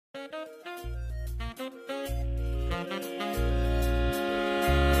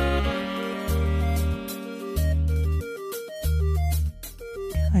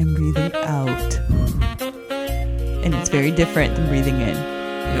breathing out. And it's very different than breathing in.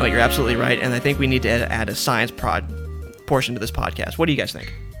 You know, you're absolutely right, and I think we need to add a science portion to this podcast. What do you guys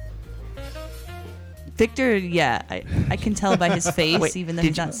think? Victor, yeah, I can tell by his face, Wait, even though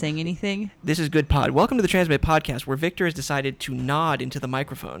he's not saying anything. This is Good Pod. Welcome to the Transmit Podcast, where Victor has decided to nod into the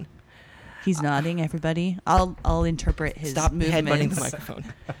microphone. He's nodding, everybody. I'll interpret his Stop movements. headbutting the microphone.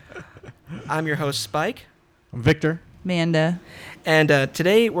 I'm your host, Spike. I'm Victor. Amanda. And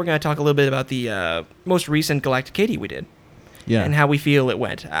today we're going to talk a little bit about the most recent Galacticadia we did. Yeah. And how we feel it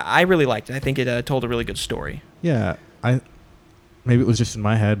went. I really liked it. I think it told a really good story. Yeah. Maybe it was just in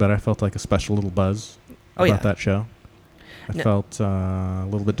my head, but I felt like a special little buzz about that show. I felt a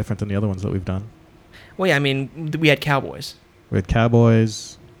little bit different than the other ones that we've done. Well, yeah, I mean, we had cowboys. We had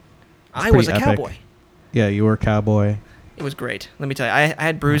cowboys. I was a epic. cowboy. Yeah, you were a cowboy. It was great. Let me tell you, I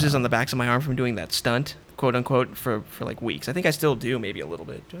had bruises on the backs of my arm from doing that stunt, quote unquote, for like weeks. I think I still do, maybe a little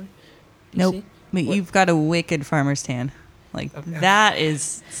bit. Do I? Nope. But What? you've got a wicked farmer's tan. Like, Okay. that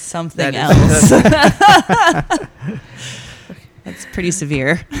is something That is- else. That's pretty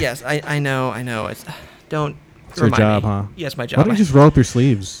severe. Yes, I know. It's don't. It's your remind job, me. huh? Yes, my job. Why don't you just roll up your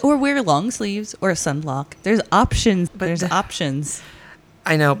sleeves? Or wear long sleeves or a sunblock. There's options. But There's options.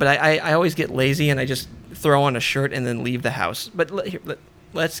 I know, but I always get lazy and I just throw on a shirt and then leave the house. But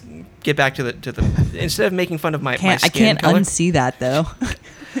let's get back to the instead of making fun of my I skin can't color. unsee that, though.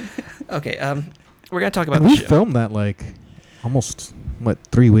 Okay, we're gonna talk about And the we show. filmed that like almost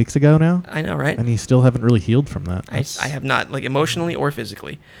 3 weeks ago now, I know, right? and you still haven't really healed from that. I have not, like, emotionally or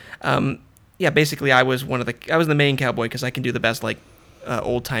physically. Yeah, basically, I was the main cowboy because I can do the best, like,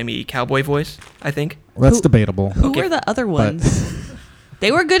 old timey cowboy voice. I think. Well, that's Who- debatable. Who Okay. were the other ones?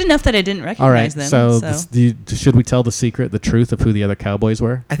 They were good enough that I didn't All right. recognize them. So should we tell the secret, the truth of who the other cowboys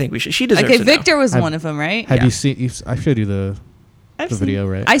were? I think we should. She deserves Okay, to know. Victor was Have- one of them, right? Have Yeah. you seen? I showed you the I've video,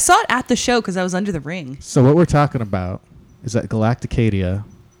 right? I saw it at the show because I was under the ring. So what we're talking about is that Galacticadia,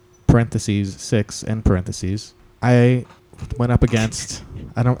 parentheses 6 end parentheses. I went up against.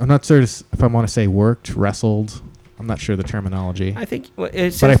 I'm not sure if I want to say worked, wrestled. I'm not sure the terminology. I think. Well, it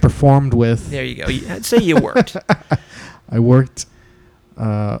But I says, performed with. there you go. I'd say you worked. I worked.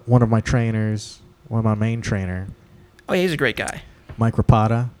 One of my trainers, my main trainer, Oh, yeah, he's a great guy. Mike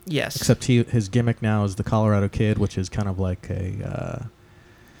Rapata. Yes. Except his gimmick now is the Colorado Kid, which is kind of like a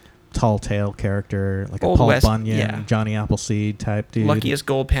tall tale character, like Old a Paul West, Bunyan, yeah. Johnny Appleseed type dude. Luckiest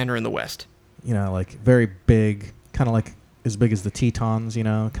gold panner in the West. You know, like very big, kind of like as big as the Tetons. You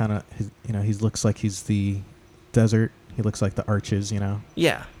know, kind of. He looks like he's the desert. He looks like the Arches. You know,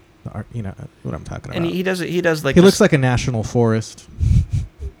 Yeah. you know what I'm talking about. And he does like. He this, looks like a national forest.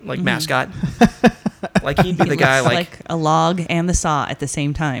 like Mhm. mascot. Like he'd be He the guy looks like a log and the saw at the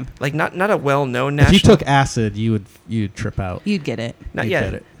same time. not a well-known If national. you took acid, you'd trip out. You'd get it. Not you yet.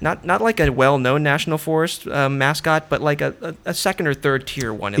 get it. Not like a well-known national forest mascot, but like a second or third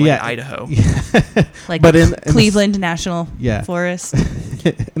tier one in like Idaho. Like But the in the Cleveland National Yeah. Forest.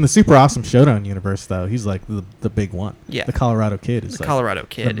 In the Super Awesome Showdown universe, though, he's like the big one. Yeah. The Colorado Kid is The like Colorado the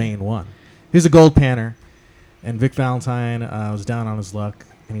Kid. main one. He's a gold panner, and Vic Valentine was down on his luck,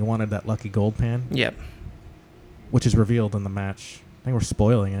 and he wanted that lucky gold pan, Yep. which is revealed in the match. I think we're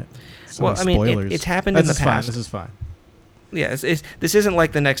spoiling it. So Well, I mean, spoilers. it's happened in This the is fine. past. This is fine. Yeah. This isn't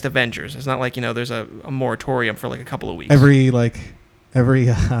like the next Avengers. It's not like there's a moratorium for like a couple of weeks. Every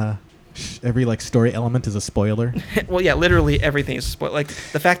story element is a spoiler. Well, yeah. Literally everything is a spoiler. Like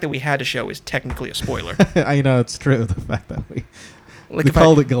the fact that we had a show is technically a spoiler. I know it's true. The fact that we Like we if I-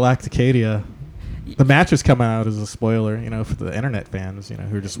 called it Galacticadia. The match is coming out as a spoiler, for the internet fans,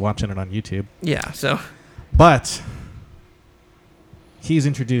 who are just watching it on YouTube. Yeah. So. But he's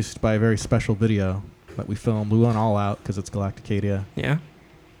introduced by a very special video that we filmed. We went all out because it's Galacticadia, Yeah.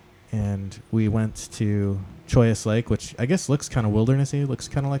 and we went to Choyas Lake, which I guess looks kind of wildernessy. Looks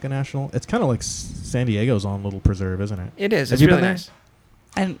kind of like a national. It's kind of like San Diego's own little preserve, isn't it? It is. Have It's you really been there? nice.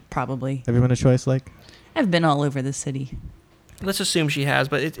 And probably. Have you been to Choyas Lake? I've been all over the city. Let's assume she has,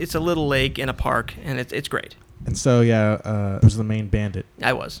 but it's a little lake in a park, and it's great. And so it was the main bandit,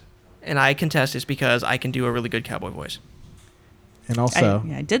 I was, and I contest this because I can do a really good cowboy voice. and also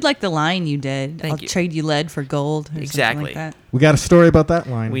I did like the line you did. Thank I'll you. trade you lead for gold. Or Exactly. Something like that. we got a story about that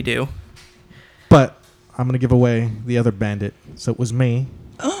line. We do. But I'm gonna give away the other bandit. So it was me.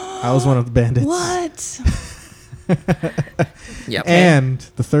 I was one of the bandits. What? Yep. And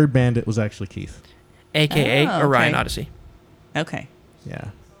the third bandit was actually Keith. AKA Oh, Orion okay. Odyssey. Okay.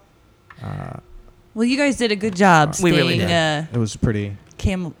 Yeah. Well, you guys did a good job We staying really did. It was pretty.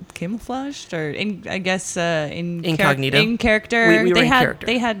 camouflaged, or in Incognito. in character. We were they in had character.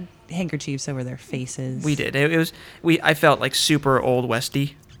 they had handkerchiefs over their faces. We did. I felt like super old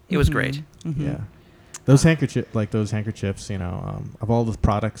westy It was great. Mm-hmm. Yeah. Those handkerchiefs, you know, of all the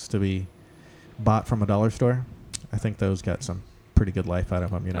products to be bought from a dollar store, I think those got some pretty good life out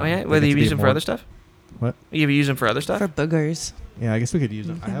of them. You know. Oh yeah, They whether get you to be use them for more- other stuff. What? You ever use them for other stuff? For boogers. Yeah, I guess we could use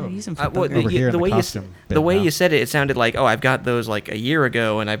them. You I can have 'em. use them for Well, boogers. Over here in the way costume the bin way now. you said it sounded like, oh, I've got those like a year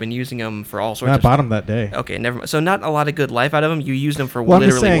ago, and I've been using them for all sorts No, I of bought stuff. them that day. Okay, never mind. So not a lot of good life out of them. You use them for Well, I'm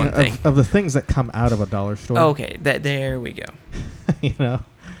just literally saying one thing. of the things that come out of a dollar store. Okay, there we go. You know,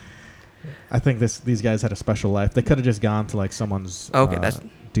 I think these guys had a special life. They could have just gone to like someone's Okay, that's-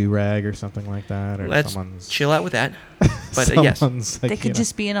 do rag or something like that, or Let's someone's chill out with that. But yes, someone's, like, They you could know.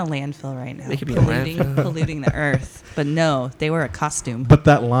 just be in a landfill right now. They could be in a polluting, landfill. polluting the earth. But no, they were a costume. But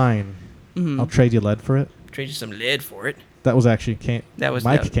that line, Mhm. I'll trade you lead for it. trade you some lead for it. That was actually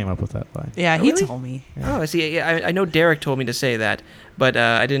Mike that- came up with that line. Yeah, Oh, he really? told me. Yeah. Oh, I see. Yeah, I know Derek told me to say that, but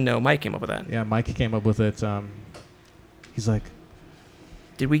I didn't know Mike came up with that. Yeah, Mike came up with it. He's like,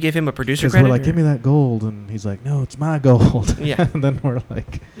 Did we give him a producer because credit? we're like, or- give me that gold, and he's like, no, it's my gold. Yeah. And then we're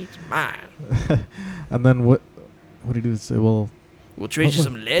like, It's mine. and then what did he do? Say, well, We'll trade you what-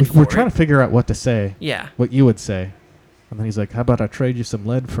 some lead for we're it. trying to figure out what to say, Yeah, what you would say. And then he's like, how about I trade you some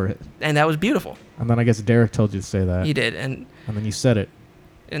lead for it? and that was beautiful. And then I guess Derek told you to say that. He did, and And then you said it.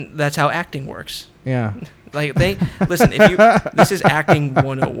 that's how acting works. Yeah. Like they listen. If you this is acting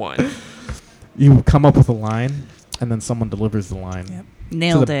 101. You come up with a line, and then someone delivers the line Yep. to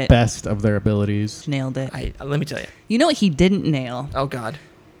Nailed the it. best of their abilities. Nailed it. Let me tell you. You know what he didn't nail? Oh God.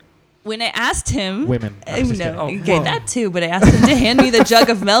 When I asked him, Women. I was just no, kidding. Oh, okay, whoa. that too. But I asked him to hand me the jug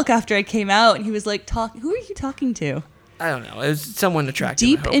of milk after I came out, and he was like, Who are you talking to?" I don't know. It was someone attractive.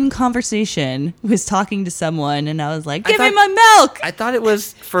 Deep I hope. in conversation, was talking to someone, and I was like, I "Give me thought- my milk." I thought it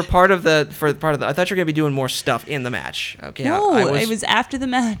was for part of the. I thought you were gonna be doing more stuff in the match. Okay. No, I it was after the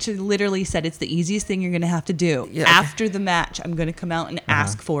match. I literally said it's the easiest thing you're going to have to do. Yeah, okay. After the match, I'm going to come out and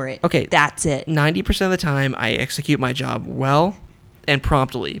ask for it. Okay. That's it. 90% of the time, I execute my job well and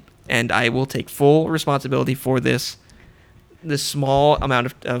promptly, and I will take full responsibility for this small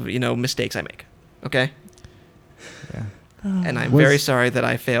amount of mistakes I make. Okay. Yeah. And I'm Was- very sorry that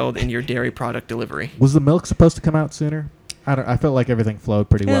I failed in your dairy product delivery. Was the milk supposed to come out sooner? I felt like everything flowed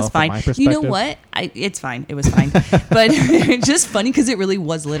pretty It well was from fine. my perspective. You know what? It's fine. It was fine. But it's just funny because it really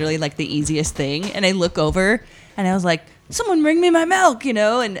was literally like the easiest thing. And I look over and I was like, someone bring me my milk, and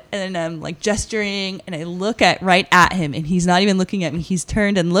I'm like gesturing and I look right at him and he's not even looking at me. He's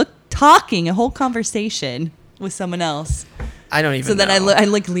turned and talking a whole conversation with someone else. I don't even So then know. I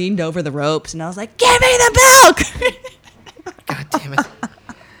like leaned over the ropes and I was like, give me the milk. God damn it.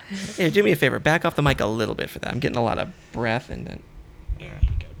 Here, do me a favor. Back off the mic a little bit for that. I'm getting a lot of breath and then there you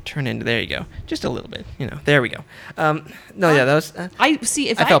go. Turn into there you go. Just a little bit. There we go. No, yeah, that was. I see.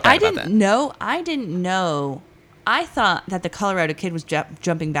 If I felt bad I about didn't know, I didn't know. I thought that the Colorado kid was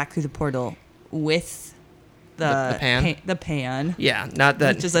jumping back through the portal with The pan? The pan, Yeah, not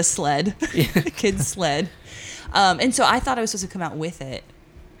that. which is a sled, the kid's sled. And so I thought I was supposed to come out with it.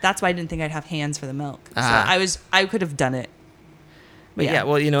 That's why I didn't think I'd have hands for the milk. Ah. So I could have done it. But yeah,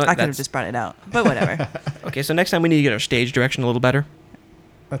 well, you know what? I could have That's just brought it out. But whatever. okay. So next time we need to get our stage direction a little better.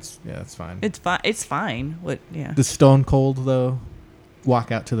 That's fine. It's fine. It's fine. What? Yeah. The Stone Cold though,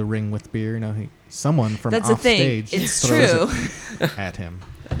 walk out to the ring with beer. Someone from That's the off thing. stage It's throws true. it at him.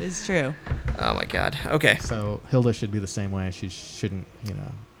 That is true. Oh my God. Okay. So Hilda should be the same way. She shouldn't,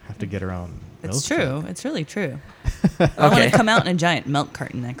 have to get her own. It's milk true. jug. It's really true. I want Okay. to come out in a giant milk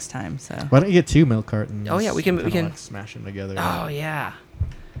carton next time. So. Why don't you get 2 milk cartons? Oh, yeah, we can- kinda, like, smash them together. Oh yeah.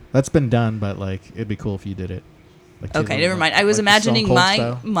 That's been done, but like it'd be cool if you did it. Like, Okay, two never little, mind. I was like the Stone imagining Cold my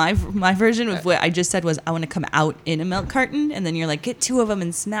style. my version of what I just said was I want to come out in a milk carton, and then you're like, get 2 of them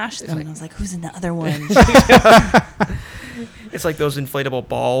and smash them. And I was like, who's in the other one? It's like those inflatable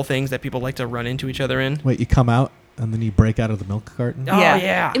ball things that people like to run into each other in. Wait, you come out and then you break out of the milk carton. Oh,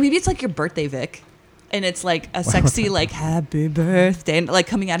 yeah. And maybe it's like your birthday, Vic. And it's like a sexy, like, happy birthday, and like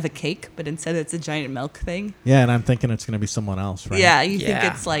coming out of a cake, but instead it's a giant milk thing. Yeah, and I'm thinking it's gonna be someone else, right? Yeah, you Yeah.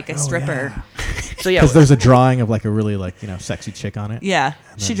 think it's like a Oh, stripper. yeah. So yeah. Because there's a drawing of like a really sexy chick on it. Yeah,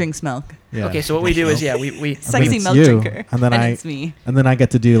 And she then- drinks milk. Yeah. Okay, so what we do is we And then Sexy it's milk you, drinker. and then it's me. and then I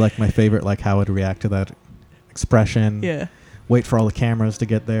get to do like my favorite, like how I'd react to that expression. Yeah. Wait for all the cameras to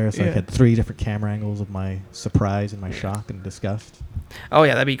get there, so I Yeah. had 3 different camera angles of my surprise and my shock and disgust. Oh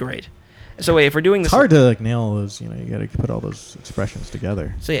yeah, that'd be great. So wait, if we're doing this, It's hard to like nail those. You got to put all those expressions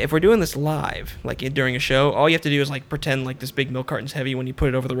together. So yeah, if we're doing this live, like during a show, all you have to do is like pretend like this big milk carton's heavy when you put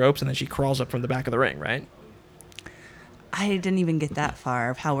it over the ropes, and then she crawls up from the back of the ring, right? I didn't even get that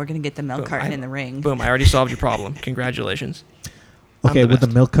far of how we're going to get the milk Boom, carton I- in the ring. Boom! I already solved your problem. Congratulations. Okay, the would the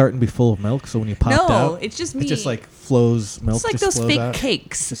best. milk carton be full of milk? So when you popped No, out, it's just me. it just like flows. Milk It's like just those flows fake out.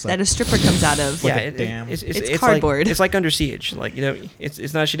 cakes Just that like- a stripper comes out of. like yeah, a dam. It's cardboard. It's like Under Siege. Like, you know,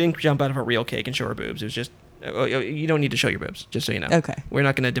 it's not. She didn't jump out of a real cake and show her boobs. It was just. You don't need to show your boobs, just so you know. Okay. We're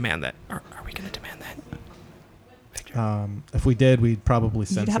not going to demand that. Are we going to demand that? Victor? If we did, we'd probably You'd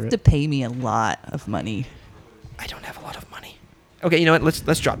censor have it. to pay me a lot of money. I don't have a lot of money. Okay, you know what?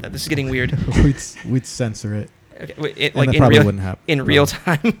 Let's drop that. This is getting weird. we'd censor it. Okay, And like that in probably real wouldn't happen. in real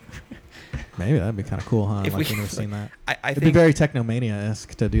time. Maybe that'd be kind of cool, huh? If Like we- we've never seen that. I It'd be think very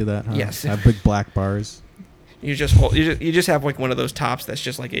Technomania-esque to do that, huh? Yes. Have big black bars. you just hold. You just have like one of those tops that's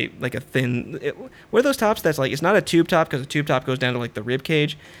just like a thin. What are those tops? That's like it's not a tube top because a tube top goes down to like the rib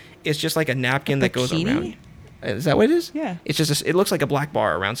cage. It's just like a napkin that goes bikini? around. Is that what it is? Yeah. It's just it looks like a black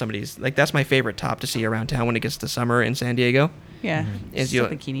bar around somebody's. Like that's my favorite top to see around town when it gets to summer in San Diego. Yeah. Is Just you- a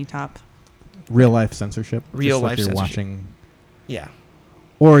bikini top. Real life censorship. Real just like life you're censorship. watching. Yeah.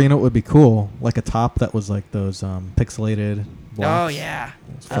 Or you know what would be cool? Like a top that was like those pixelated blocks. Oh yeah.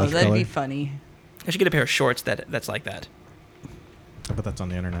 It's Oh, flesh that'd color. be funny. I should get a pair of shorts that's like that. I bet that's on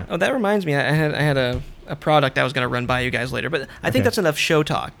the internet. Oh, that reminds me. I had a product I was going to run by you guys later, but I think Okay. that's enough show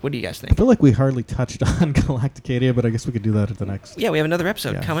talk. What do you guys I think? feel like we hardly touched on Galacticadia, but I guess we could do that at the next. Yeah, we have another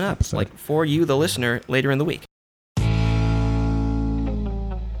episode Yeah, coming up, episode. like for you, the listener, later in the week.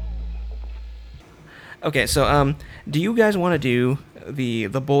 Okay, so do you guys want to do the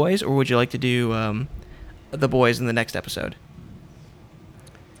boys, or would you like to do the boys in the next episode?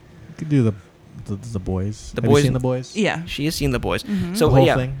 We could do the boys. The Have Boys you seen and- the boys? Yeah. She has seen the boys, Mhm. so the whole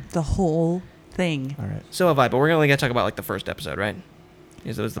yeah, thing. The whole thing. All right. so have I. But we're only gonna talk about like the first episode, right?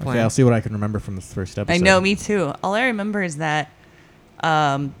 Is that the plan? Okay, I'll see what I can remember from the first episode. I know, me too. All I remember is that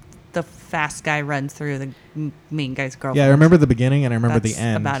the fast guy runs through the main guy's girlfriend. Yeah, I remember the beginning and I remember That's the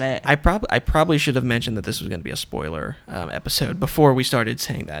end. about it. I probably should have mentioned that this was going to be a spoiler episode before we started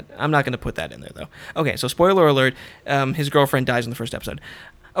saying that. I'm not going to put that in there though. Okay, so spoiler alert: his girlfriend dies in the first episode.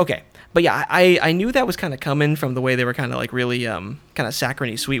 Okay, but yeah, I knew that was kind of coming from the way they were kind of like really kind of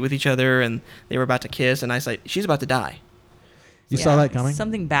saccharine sweet with each other, and they were about to kiss, and I was like, she's about to die. You saw that coming?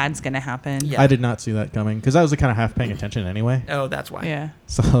 Something bad's gonna happen. Yeah. I did not see that coming because I was kind of half paying attention anyway. Oh, that's why. Yeah.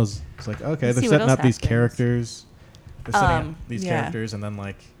 So I was like, okay, Let's they're see what setting else up these happens. characters. They're setting up these yeah. characters, and then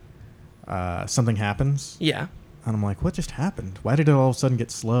like something happens, Yeah. and I'm like, what just happened? Why did it all of a sudden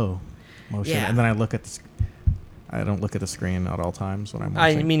get slow motion? Yeah. And then I look at I don't look at the screen at all times when I'm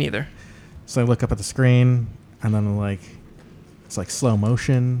I watching. me neither. So I look up at the screen, and then like it's like slow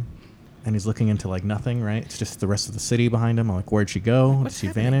motion, and he's looking into like nothing. Right? It's just the rest of the city behind him. I'm like, where'd she go? What's Did she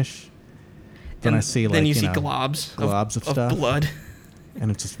happening? vanish? Then And I see like then you see know, globs globs of stuff. blood. and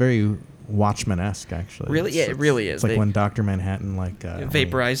it's just very Watchmen-esque actually. Really? Yeah, it really is. It's like They- when Dr. Manhattan like when he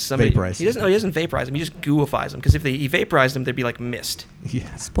Vaporize somebody. vaporizes He doesn't. Oh, he doesn't vaporize them. He just gooifies them. Because if he vaporized them, they'd be like mist.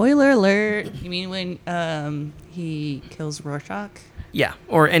 Yeah. Spoiler alert. You mean when he kills Rorschach? Yeah,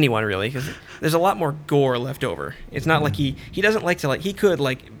 or anyone really, because there's a lot more gore left over. It's not like he doesn't like to like he could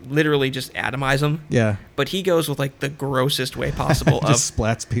like literally just atomize them, Yeah. but he goes with like the grossest way possible of. Just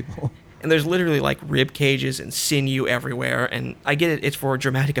splats people. And there's literally like rib cages and sinew everywhere. And I get it; it's for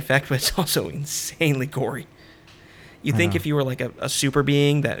dramatic effect, but it's also insanely gory. You I think know. if you were like a super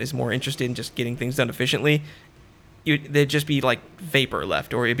being that is more interested in just getting things done efficiently, there'd just be like vapor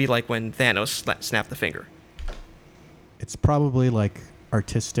left, or it'd be like when Thanos snapped the finger. It's probably like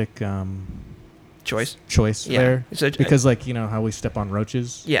artistic Choice. choice Yeah. there. So, Because like, you know how we step on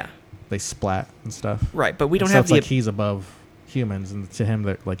roaches? Yeah. They splat and stuff. Right, but we don't And so have it's the. like he's above humans, and to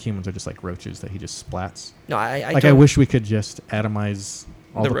him, like humans are just like roaches that he just splats. No, I Like I don't- wish we could just atomize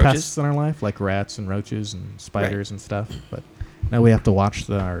all The the, roaches? pests in our life, like rats and roaches and spiders and stuff. But now we have to watch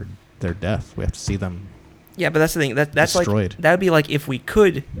their death. We have to see them. Yeah, but that's the thing. That's Destroyed. like that would be like if we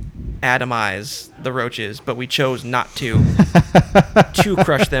could atomize the roaches, but we chose not to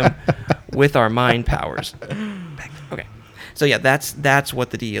crush them with our mind powers. Okay, so yeah, that's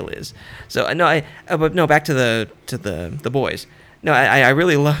what the deal is. So but no, back to the boys. No, I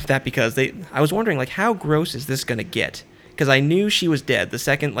really love that because I was wondering like how gross is this gonna get? Because I knew she was dead the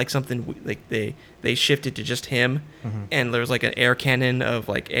second like something like they shifted to just him, and there was like an air cannon of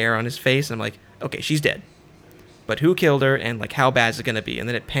like air on his face, and I'm like, okay, she's dead. But who killed her, and like how bad is it gonna be? And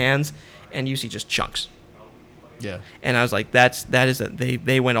then it pans, and you see just chunks. Yeah. And I was like,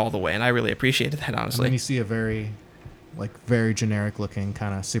 they went all the way, and I really appreciated that, And then honestly. you see a very generic looking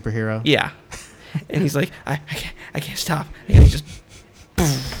kind of superhero. Yeah. And he's like, I can't stop. And he's just,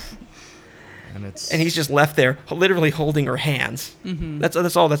 And it's and he's just left there, literally holding her hands. Mm-hmm.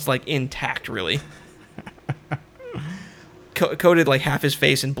 That's all that's like intact, really. Coated like half his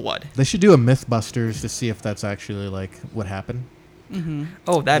face in blood. They should do a Mythbusters to see if that's actually like what happened.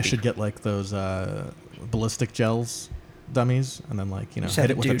 Oh, They that should get like those ballistic gels dummies, and then like Just hit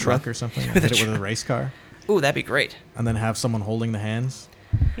have it a with a dude truck run or something, or with a hit it with a truck. race car, Ooh, that'd be great. and then have someone holding the hands.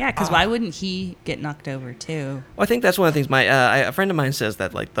 Yeah, because why wouldn't he get knocked over too? Well, I think that's one of the things. A friend of mine says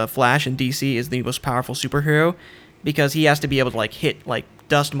that like the Flash in DC is the most powerful superhero because he has to be able to like hit like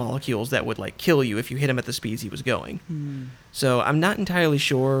dust molecules that would like kill you if you hit him at the speeds he was going. So I'm not entirely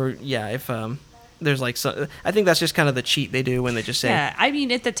sure. Yeah, if there's like some, I think that's just kind of the cheat they do when they just say, Yeah, I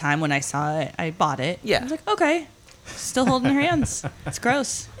mean, at the time when I saw it, I bought it. Yeah. I was like, okay, still holding her hands. It's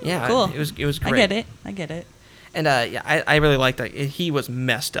gross. yeah, Cool. it was great. I get it. And yeah, I really liked that. He was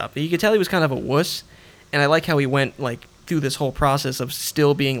messed up. You could tell he was kind of a wuss, and I like how he went like through this whole process of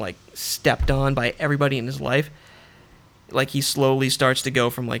still being like stepped on by everybody in his life. Like he slowly starts to go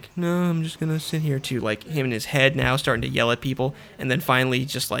from like, no, I'm just gonna sit here, to like him in his head now starting to yell at people, and then finally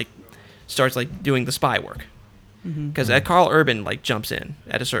just like starts like doing the spy work. Because Carl Urban like jumps in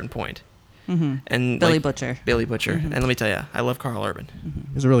at a certain point. And Billy like, Butcher. Billy Butcher, and let me tell you, I love Carl Urban.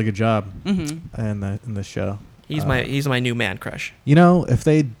 It was a really good job in the show. He's my new man crush. You know, if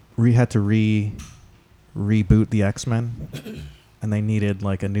they had to reboot the X-Men, and they needed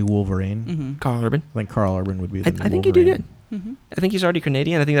like a new Wolverine, Carl Urban. I think Carl Urban would be the new I think he'd do Wolverine. good. I think he's already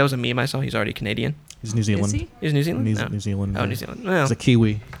Canadian. I think that was a meme I saw. He's already Canadian. He's New Zealand. he? He's New Zealand. No. New Zealand. Oh, New Zealand. Well, He's a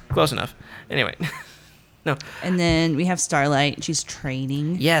Kiwi. close enough. Anyway, no. And then we have Starlight. She's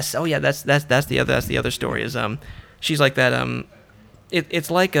training. Yes. Oh, yeah. That's the other story. Is she's like that. It's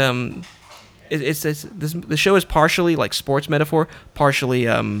like the show is partially like sports metaphor, partially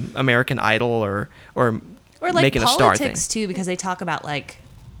American Idol or Or like making a star thing. politics too, because they talk about like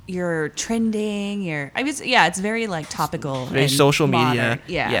you're trending, it's very like topical. Very and social modern. media.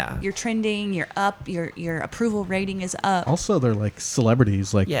 Yeah. Yeah. You're trending, you're up, your approval rating is up. Also, they're like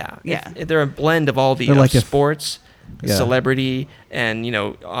celebrities. Like Yeah. Yeah. They're a blend of all the They're like if- sports, Yeah. celebrity, and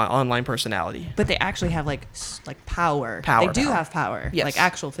online personality. But they actually have like power. Power, They do power. have power. Yes. Like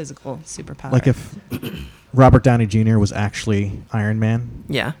actual physical superpower. like if Robert Downey Jr. was actually Iron Man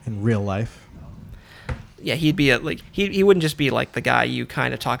Yeah. in real life. Yeah, he'd be he wouldn't just be like the guy you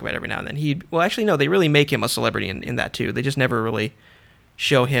kind of talk about every now and then. Actually no, they really make him a celebrity in that too. They just never really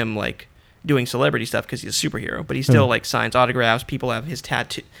show him like doing celebrity stuff because he's a superhero, but he still like signs autographs. People have his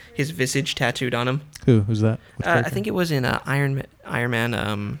visage tattooed on him. Who's that? Which I character? think it was in Iron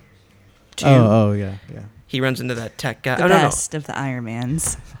Man 2. Oh yeah. He runs into that tech guy. the Oh best of the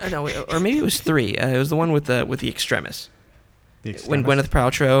Ironmans. no, or maybe it was 3. It was the one with the extremis. The When Gwyneth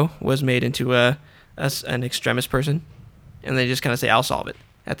Paltrow was made into an extremist person, and they just kind of say, "I'll solve it"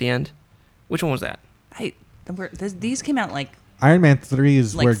 at the end. Which one was that? These came out like Iron Man 3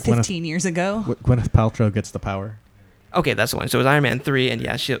 is where 15 years ago. Gwyneth Paltrow gets the power. Okay, that's the one. So it was Iron Man 3, and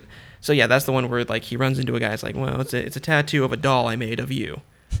yeah, that's the one where like he runs into a guy. It's like, well, it's a tattoo of a doll I made of you,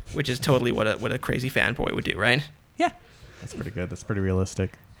 which is totally what a crazy fanboy would do, right? Yeah. That's pretty good. That's pretty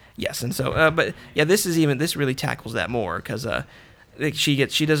realistic. Yes, and so, but yeah, this really tackles that more because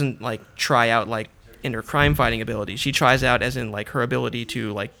she doesn't like try out like in her crime fighting ability. She tries out as in like her ability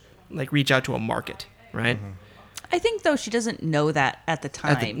to like reach out to a market, right? I think though she doesn't know that at the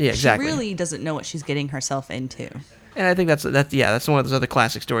time. yeah, exactly. She really doesn't know what she's getting herself into. And I think that's one of those other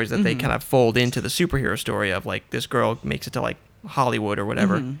classic stories that they kind of fold into the superhero story of like this girl makes it to like Hollywood or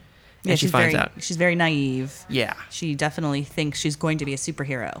whatever, and she finds out. She's very naive. Yeah. She definitely thinks she's going to be a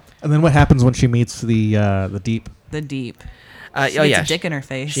superhero. And then what happens when she meets the Deep? The Deep. She She gets a dick in her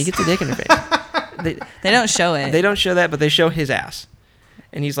face. She gets a dick in her face. They don't show it. They don't show that, but they show his ass,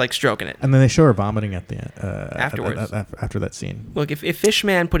 and he's like stroking it. And then they show her vomiting at the Afterwards. after that scne. Look, if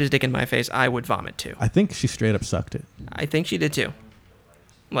Fishman put his dick in my face, I would vomit too. I think she straight up sucked it. I think she did too.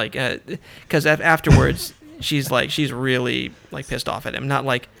 Like, because afterwards, she's really like pissed off at him. Not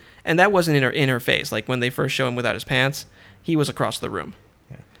like, and that wasn't in her face. Like when they first show him without his pants, he was across the room.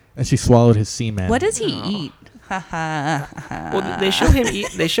 Yeah. And she swallowed his semen. What does he eat? Ha ha ha. Well,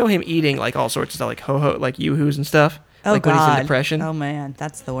 they show him eating like all sorts of stuff, like like yoo-hoos and stuff. Oh like God. when he's in depression. Oh man,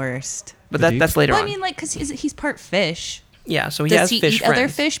 that's the worst. But The Deep? that's later Well, on. I mean, like, because he's part fish. Yeah, so he Does has he fish eat friends. other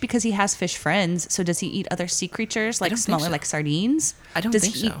fish because he has fish friends? So does he eat other sea creatures like don't think smaller, so. like sardines? I don't does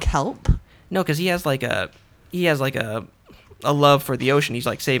think he so. eat kelp? No, because he has like a love for the ocean. He's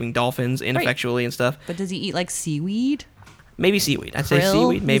like saving dolphins ineffectually and stuff. But does he eat like seaweed? Maybe seaweed. I'd say Krill?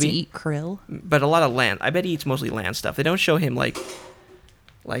 seaweed. Maybe. Does he eat krill? But a lot of land. I bet he eats mostly land stuff. They don't show him like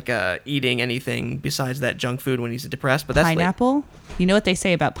eating anything besides that junk food when he's depressed. But that's Pineapple? You know what they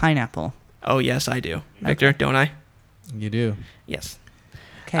say about pineapple? Oh yes, I do, Victor. Don't I? You do. Yes.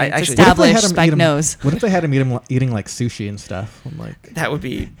 Okay, I it's actually- established. Spike knows. What if they had him eating like sushi and stuff? And like That would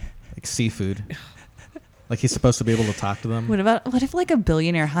be. seafood. Like he's supposed to be able to talk to them. What if like a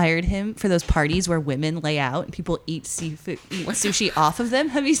billionaire hired him for those parties where women lay out and people eat seafood, sushi off of them?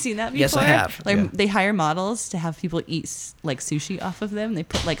 Have you seen that before? Yes, I have. Like Yeah. they hire models to have people eat like sushi off of them. They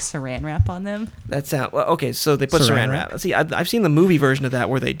put like saran wrap on them. That sound well, okay. So they put Saran saran wrap? wrap. See, I've seen the movie version of that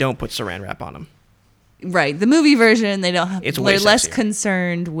where they don't put saran wrap on them. Right, the movie version, they don't have. It's way They're less sexier.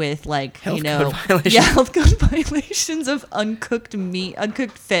 concerned with like Health code violations. yeah, health code violations of uncooked meat,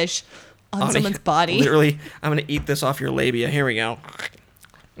 uncooked fish on someone's body. Literally, I'm gonna eat this off your labia. Here we go.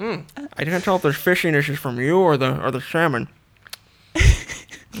 I can't tell if there's fishiness is from you or the salmon.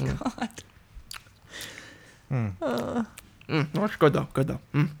 God. No, it's good though. Good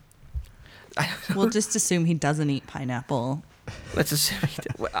though. We'll just assume he doesn't eat pineapple, Let's assume.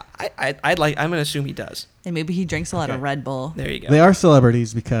 I'm gonna assume he does. and maybe he drinks a lot of Okay. Red Bull. There you go. They are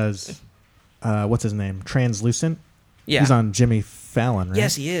celebrities because, what's his name? Translucent. Yeah. He's on Jimmy Fallon, right?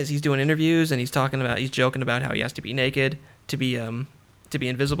 Yes, he is. He's doing interviews and he's joking about how he has to be naked to be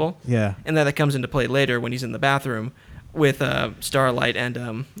invisible. Yeah. And that comes into play later when he's in the bathroom with Starlight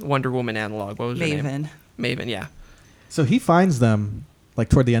and Wonder Woman analog. What was her name? Maven, yeah. So he finds them like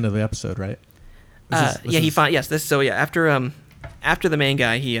toward the end of the episode, right? After the main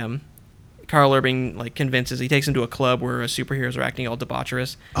guy, Carl Urban like convinces, he takes him to a club where superheroes are acting all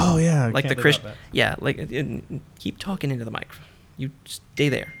debaucherous. Oh yeah, I Like can't the live Christian, without keep talking into the mic. You stay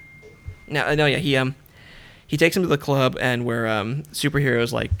there. He takes him to the club and where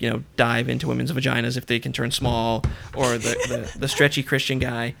superheroes dive into women's vaginas if they can turn small, or the stretchy Christian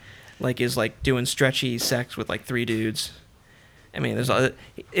guy is doing stretchy sex with like 3 dudes. I mean,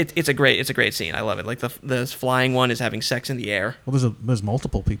 it's a great scene. I love it. Like the flying one is having sex in the air. Well, there's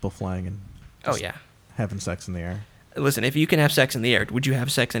multiple people flying and Oh yeah. having sex in the air. Listen, if you can have sex in the air, would you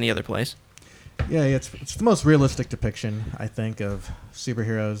have sex any other place? Yeah, it's the most realistic depiction I think of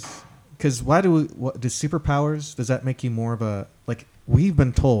superheroes. Because what do superpowers, does that make you more of a, like, we've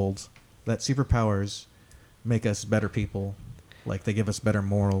been told that superpowers make us better people, like they give us better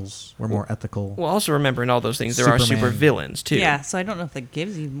morals, we're more ethical. Well, also remember in all those things there are super Superman. villains too. Yeah, so I don't know if that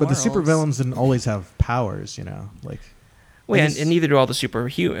gives you But the morals. supervillains didn't always have powers, like. Well, I and guess- neither do all the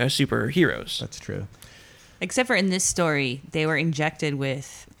superheroes. That's true. Except for in this story, they were injected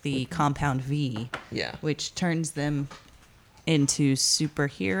with the compound V, Yeah. which turns them into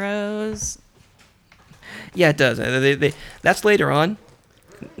superheroes. Yeah, it does. That's later on.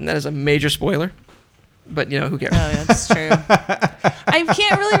 And that is a major spoiler. But, who cares? Oh, yeah, that's true. I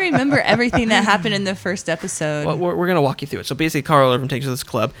can't really remember everything that happened in the first episode. Well, we're going to walk you through it. So basically, Carl Urban takes to this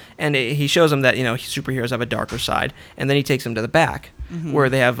club, and he shows them that, superheroes have a darker side. And then he takes them to the back, where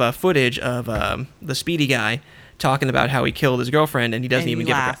they have footage of the Speedy guy talking about how he killed his girlfriend, and he doesn't And even he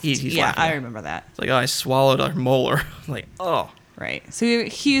give laughed. a he's yeah, laughing. I remember that. It's like, oh, I swallowed a molar. Like, oh. Right. So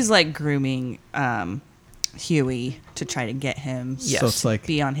he's like grooming Huey to try to get him Yes. So it's like,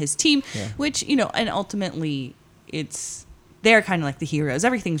 be on his team, Yeah. which, and ultimately they're kind of like the heroes.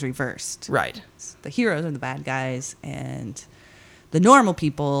 Everything's reversed. Right. The heroes are the bad guys, and the normal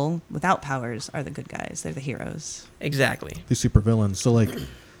people without powers are the good guys. They're the heroes. Exactly. the supervillains. So, like,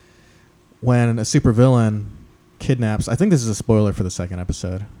 when a supervillain kidnaps, I think this is a spoiler for the second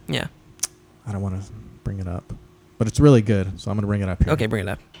episode. Yeah. I don't want to bring it up, but it's really good, so I'm going to bring it up here. Okay, bring it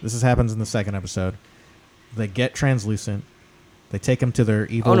up. This happens in the second episode. They get Translucent. They take him to their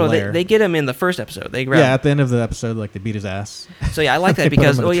evil Oh, no, lair. they get him in the first episode. They grab Yeah, at the end of the episode, like, they beat his ass. So yeah, I like They that put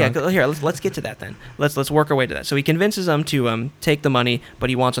because him in the trunk. here let's get to that then. Let's work our way to that. So he convinces them to take the money, but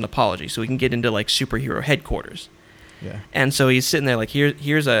he wants an apology so he can get into like superhero headquarters. Yeah. And so he's sitting there like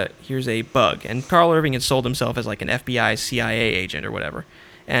here's a bug, and Carl Urban had sold himself as like an FBI CIA agent or whatever,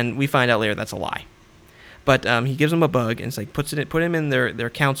 and we find out later that's a lie. But he gives them a bug and it's like put him in their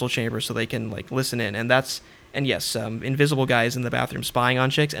council chamber so they can like listen in, and yes, Invisible Guy is in the bathroom spying on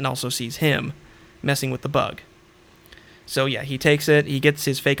chicks and also sees him messing with the bug. So yeah, he takes it. He gets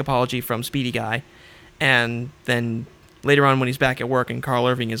his fake apology from Speedy Guy, and then later on when he's back at work and Carl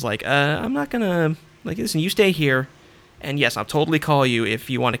Irving is like, I'm not gonna listen. You stay here, and yes, I'll totally call you if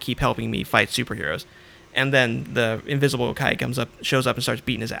you want to keep helping me fight superheroes. And then the Invisible Guy shows up and starts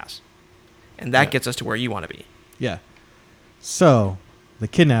beating his ass, and that gets us to where you want to be. Yeah. So they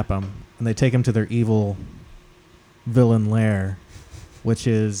kidnap him and they take him to their evil villain lair, which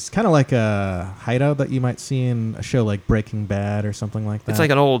is kind of like a hideout that you might see in a show like Breaking Bad or something like that. It's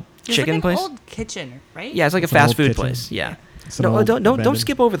like an old It's chicken like an place. old kitchen, right? Yeah, it's like It's a an fast old food kitchen. place. Yeah. It's an No, old don't abandoned-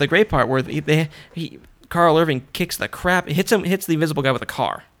 skip over the great part where Carl Irving kicks the crap, hits the Invisible Guy with a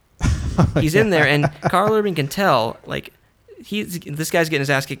car. He's in there, and Carl Irving can tell like this guy's getting his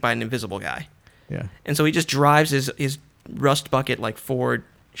ass kicked by an invisible guy, Yeah. and so he just drives his rust bucket like Ford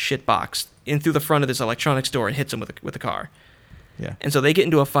shit box in through the front of this electronics store and hits him with a car. Yeah. And so they get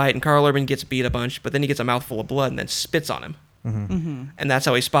into a fight, and Carl Urban gets beat a bunch, but then he gets a mouthful of blood and then spits on him. And that's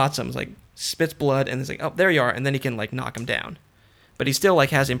how he spots him. It's like spits blood, and it's like, oh, there you are, and then he can like knock him down. But he still like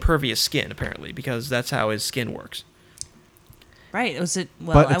has impervious skin apparently, because that's how his skin works. Right. Was it?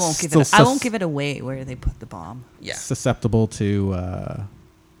 Well, But I it's won't give still it. I won't give it away where they put the bomb. Yeah. Susceptible to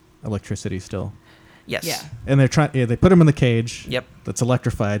electricity still. Yes. Yeah. And they're trying. Yeah, they put him in the cage. Yep. That's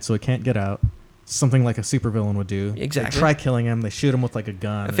electrified, so he can't get out. Something like a supervillain would do. Exactly. They try killing him. They shoot him with like a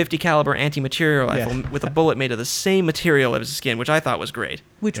gun. A 50 caliber anti-material rifle Yeah. with a bullet made of the same material as his skin, which I thought was great.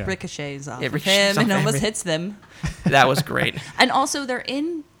 Which Yeah. ricochets off It of ricochets him and off almost every- hits them. That was great. And also, they're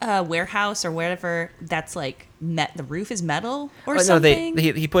in a warehouse or whatever that's like the roof is metal or something.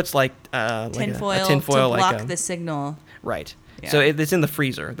 He puts like a tinfoil tinfoil to block like the signal. right. Yeah. So it's in the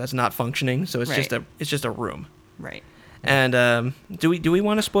freezer. That's not functioning. So it's Right. just a room. Right. And do we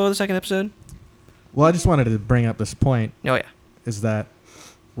want to spoil the second episode? Well, I just wanted to bring up this point. Oh yeah. Is that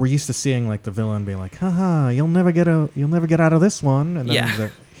we're used to seeing like the villain be like, haha, you'll never get out of this one, and then Yeah.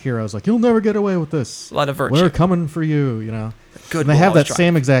 the hero's like, you'll never get away with this. A lot of virtue. We're coming for you, you know. Good. And they will have always that triumph.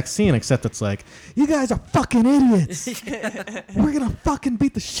 same exact scene, except it's like, you guys are fucking idiots. We're gonna fucking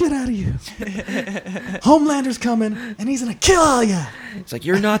beat the shit out of you. Homelander's coming, and he's gonna kill all ya. It's like,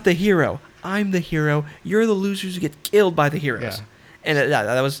 you're not the hero. I'm the hero. You're the losers who get killed by the heroes. Yeah. And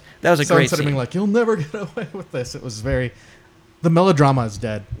that was a So great instead of scene. being like, you'll never get away with this, it was very. The melodrama is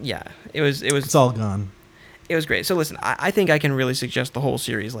dead. Yeah. It was It's all gone. It was great. So listen, I think I can really suggest the whole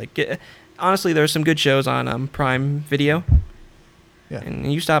series. Like, honestly, there's some good shows on Prime Video, Yeah.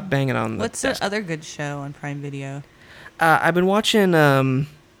 and you stop banging on the What's desk. the other good show on Prime Video? I've been watching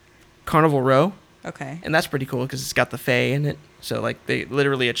Carnival Row, Okay. and that's pretty cool because it's got the Fae in it. So like, they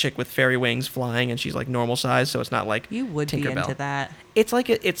literally a chick with fairy wings flying, and she's like normal size, so it's not like You would be Tinkerbell. into that. It's like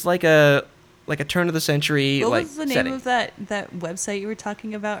a turn of the century What like was the name setting. of that website you were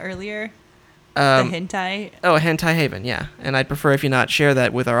talking about earlier? The Um, hentai. Oh, Hentai Haven, yeah. And I'd prefer if you not share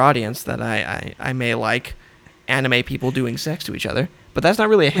that with our audience that I may like anime people doing sex to each other. But that's not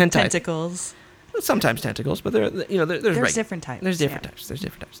really a hentai. Tentacles. Sometimes tentacles, but there's There's different types. There's different yeah. types. There's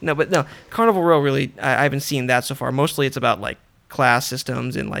different types. No, Carnival Row really I haven't seen that so far. Mostly it's about like class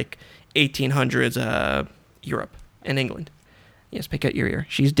systems in like 1800s Europe and England. Yes, pick out your ear.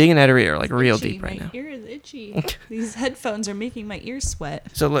 She's digging at her ear like real Itchy. deep right My now. ear is itchy. These headphones are making my ears sweat.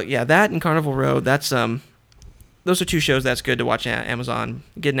 So look, yeah, that and Carnival Row, that's those are two shows that's good to watch on Amazon.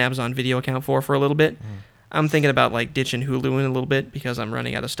 Get an Amazon Video account for a little bit. I'm thinking about like ditching Hulu in a little bit because I'm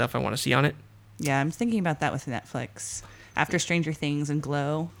running out of stuff I want to see on it. Yeah, I'm thinking about that with Netflix. After Stranger Things and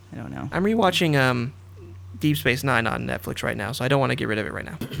Glow, I don't know. I'm rewatching Deep Space Nine on Netflix right now, so I don't want to get rid of it right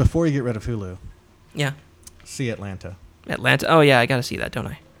now. Before you get rid of Hulu, Yeah, see Atlanta. Atlanta. Oh yeah, I got to see that, don't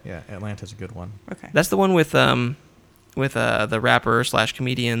I? Yeah, Atlanta's a good one. Okay. That's the one with the rapper /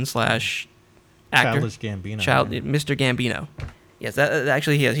 comedian / actor, Childish Gambino. Mr. Gambino. Yes, that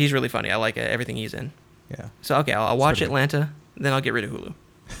actually he's really funny. I like everything he's in. Yeah. So okay, I'll watch pretty good. Atlanta, then I'll get rid of Hulu.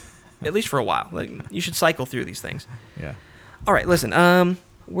 At least for a while. Like, you should cycle through these things. Yeah. All right, listen.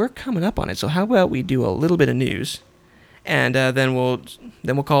 We're coming up on it, so how about we do a little bit of news, and then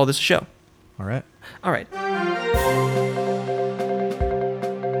we'll call this a show. All right. All right.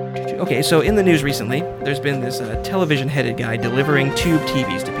 Okay, so in the news recently, there's been this television-headed guy delivering tube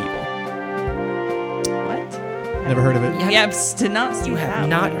TVs to people. What? Never heard of it. Yeah, did not see You that have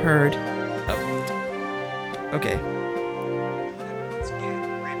not one. heard. Oh. Okay.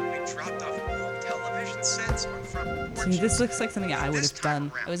 See, this looks like something I would have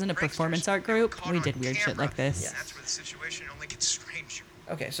done. I was in a performance art group. We did weird shit like this. That's where the situation only gets stranger.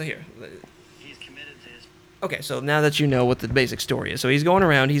 Okay, so here. He's committed to his. Okay, so now that you know what the basic story is, so he's going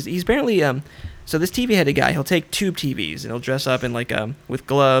around. He's apparently so this TV-headed guy, he'll take tube TVs and he'll dress up in like with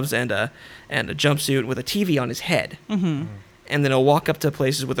gloves and a jumpsuit with a TV on his head, and then he'll walk up to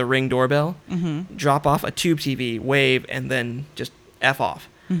places with a Ring doorbell, drop off a tube TV, wave, and then just f off.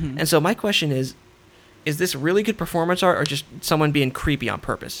 And so my question is this really good performance art or just someone being creepy on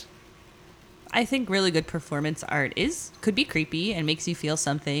purpose? I think really good performance art could be creepy and makes you feel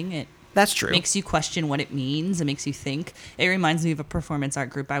something. It That's true. makes you question what it means. It makes you think. It reminds me of a performance art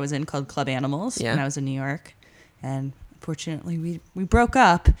group I was in called Club Animals Yeah. when I was in New York. And unfortunately, we broke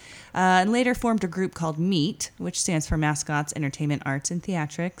up and later formed a group called MEAT, which stands for Mascots, Entertainment, Arts, and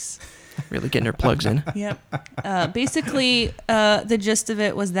Theatrics. Really getting her plugs in. Yep. Basically, the gist of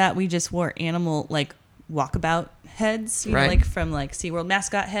it was that we just wore animal, like, walkabout heads, you know, Right. like from like SeaWorld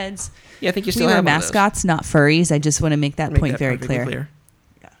mascot heads. Yeah, I think you We still were have one of those. mascots, not furries. I just want to make that Make point that very perfectly clear.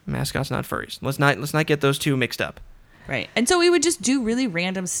 Yeah. Mascots, not furries. Let's not get those two mixed up. Right. And so we would just do really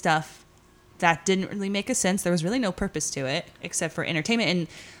random stuff that didn't really make a sense. There was really no purpose to it except for entertainment. And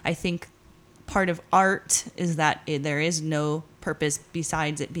I think part of art is that there is no purpose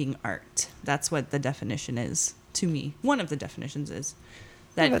besides it being art. That's what the definition is to me. One of the definitions is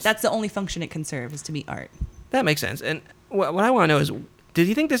that that's the only function it can serve, is to be art. That makes sense. And what I want to know is, did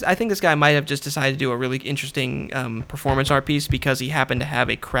you think this? I think this guy might have just decided to do a really interesting performance art piece because he happened to have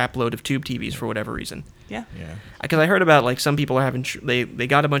a crap load of tube TVs for whatever reason. Yeah. Yeah. Because I heard about, like, some people are having they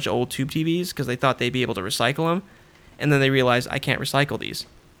got a bunch of old tube TVs because they thought they'd be able to recycle them, and then they realized I can't recycle these.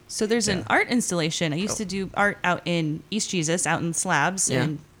 So there's an art installation. I used to do art out in East Jesus, out in Slabs, Yeah.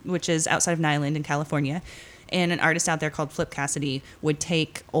 which is outside of Nyland in California. And an artist out there called Flip Cassidy would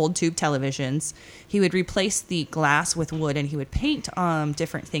take old tube televisions. He would replace the glass with wood, and he would paint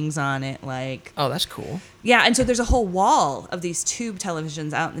different things on it, like... Oh, that's cool. Yeah, and so there's a whole wall of these tube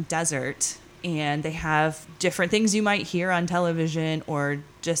televisions out in the desert, and they have different things you might hear on television, or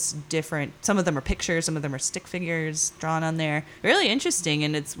just different... Some of them are pictures, some of them are stick figures drawn on there. Really interesting,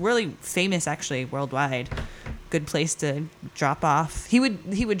 and it's really famous, actually, worldwide. Good place to drop off. He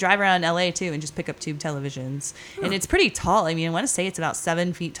would drive around LA too and just pick up tube televisions. And it's pretty tall. I mean, I want to say it's about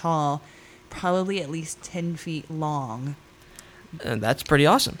 7 feet tall, probably at least 10 feet long. And that's pretty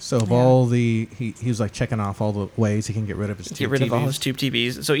awesome. So of all the he was like checking off all the ways he can get rid of his Get tube rid of all TVs. his tube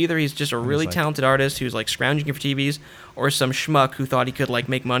TVs. So either he's just a really like- talented artist who's like scrounging for TVs, or some schmuck who thought he could like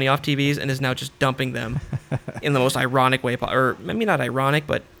make money off TVs and is now just dumping them in the most ironic way, or maybe not ironic,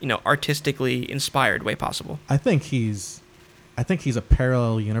 but artistically inspired way possible. I think he's a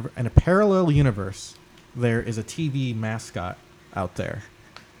parallel universe. In a parallel universe, there is a TV mascot out there,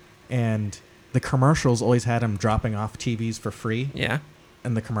 and the commercials always had him dropping off TVs for free. Yeah.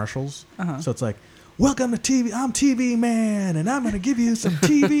 In the commercials, Uh-huh. so it's like, "Welcome to TV. I'm TV Man, and I'm gonna give you some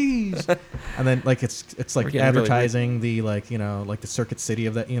TVs." And then like it's We're like getting really advertising the like the Circuit City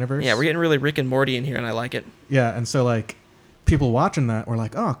of that universe. Yeah, we're getting really Rick and Morty in here, and I like it. Yeah, and so like people watching that were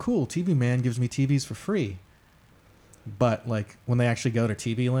like, "Oh, cool! TV Man gives me TVs for free." But like when they actually go to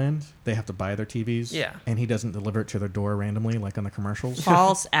TV Land, they have to buy their TVs. Yeah. And he doesn't deliver it to their door randomly like on the commercials.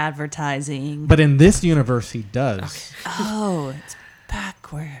 False advertising. But in this universe, he does. Oh, it's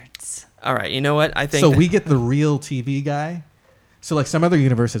backwards. All right, you know what? I think So we get the real TV guy. So like some other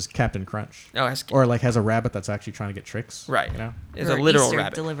universe is Captain Crunch, Oh, that's, or like has a rabbit that's actually trying to get tricks. right. You know. It's Or a literal Easter,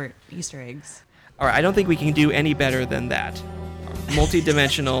 rabbit. Deliver Easter eggs. All right, I don't think we can do any better than that.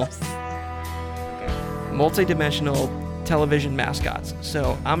 Multi-dimensional television mascots.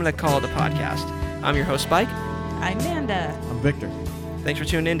 So I'm going to call it a podcast. I'm your host, Spike. I'm Amanda. I'm Victor. Thanks for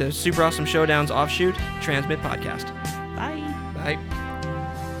tuning in to Super Awesome Showdown's Offshoot Transmit Podcast. Bye. Bye.